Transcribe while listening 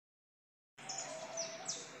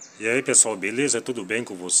E aí pessoal, beleza? Tudo bem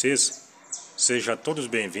com vocês? Sejam todos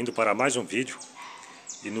bem-vindos para mais um vídeo.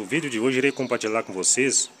 E no vídeo de hoje irei compartilhar com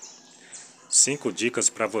vocês 5 dicas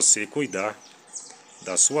para você cuidar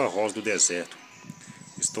da sua rosa do deserto.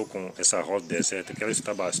 Estou com essa rosa do deserto que ela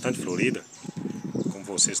está bastante florida, como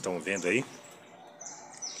vocês estão vendo aí.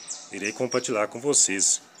 Irei compartilhar com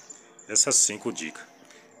vocês essas 5 dicas.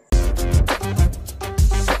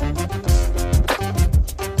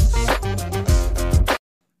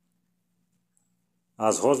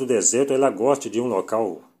 As rosas do deserto, ela gosta de um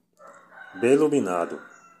local bem iluminado.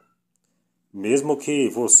 Mesmo que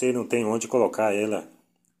você não tenha onde colocar ela,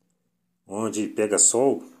 onde pega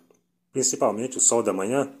sol, principalmente o sol da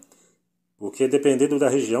manhã, porque dependendo da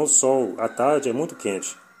região, o sol à tarde é muito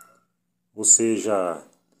quente. Ou seja,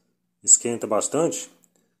 esquenta bastante,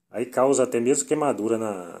 aí causa até mesmo queimadura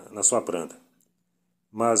na sua planta.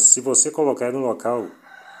 Mas se você colocar ela num local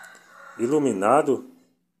iluminado,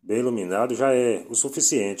 bem iluminado, já é o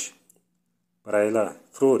suficiente para ela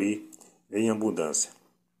florir em abundância.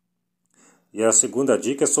 E a segunda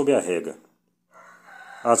dica é sobre a rega.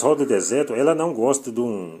 As rosas do deserto, ela não gosta de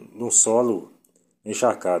um solo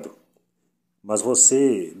encharcado. Mas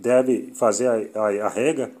você deve fazer a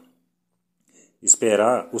rega,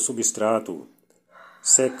 esperar o substrato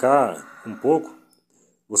secar um pouco.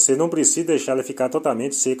 Você não precisa deixar ela ficar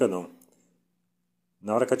totalmente seca, não.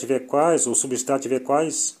 Na hora que o substrato estiver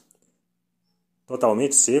quase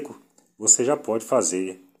totalmente seco, você já pode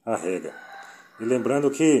fazer a rega. E lembrando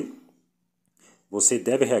que você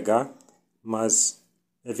deve regar, mas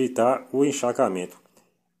evitar o encharcamento.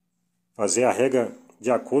 Fazer a rega de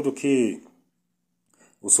acordo que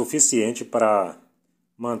o suficiente para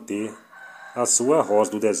manter a sua rosa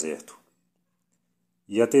do deserto.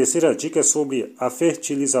 E a terceira dica é sobre a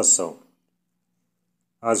fertilização.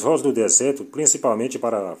 As rosas do deserto, principalmente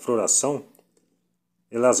para a floração,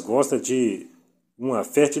 elas gostam de uma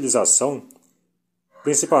fertilização,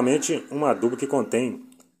 principalmente um adubo que contém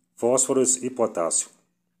fósforos e potássio.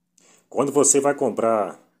 Quando você vai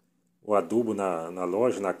comprar o adubo na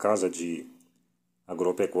loja, na casa de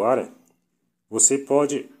agropecuária, você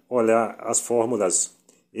pode olhar as fórmulas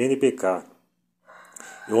NPK,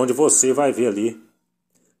 onde você vai ver ali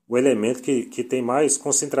o elemento que tem mais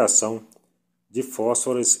concentração de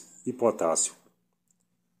fósforos e potássio.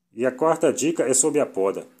 E a quarta dica é sobre a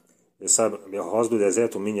poda. Essa rosa do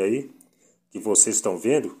deserto minha aí, que vocês estão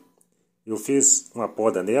vendo, eu fiz uma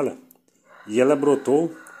poda nela e ela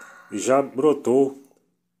brotou e já brotou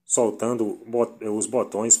soltando os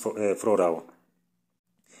botões floral.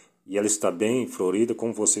 E ela está bem florida,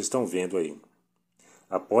 como vocês estão vendo aí.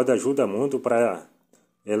 A poda ajuda muito para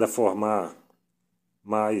ela formar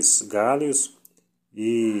mais galhos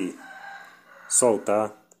e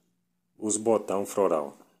soltar os botões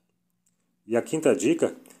floral. E a quinta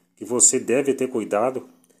dica que você deve ter cuidado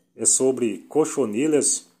é sobre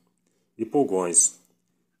cochonilhas e pulgões.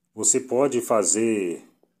 Você pode fazer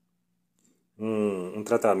um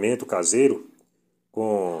tratamento caseiro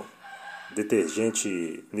com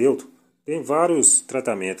detergente neutro. Tem vários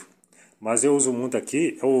tratamentos, mas eu uso muito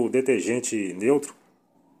aqui o detergente neutro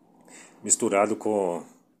misturado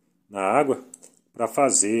na água para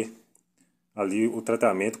fazer ali o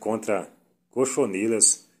tratamento contra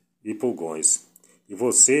cochonilhas e pulgões. E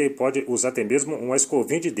você pode usar até mesmo uma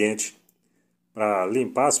escovinha de dente para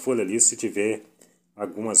limpar as folhas ali se tiver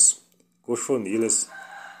algumas cochonilhas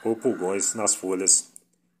ou pulgões nas folhas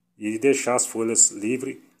e deixar as folhas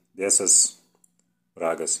livres dessas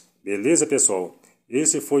pragas. Beleza, pessoal?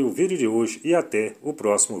 Esse foi o vídeo de hoje e até o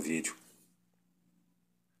próximo vídeo.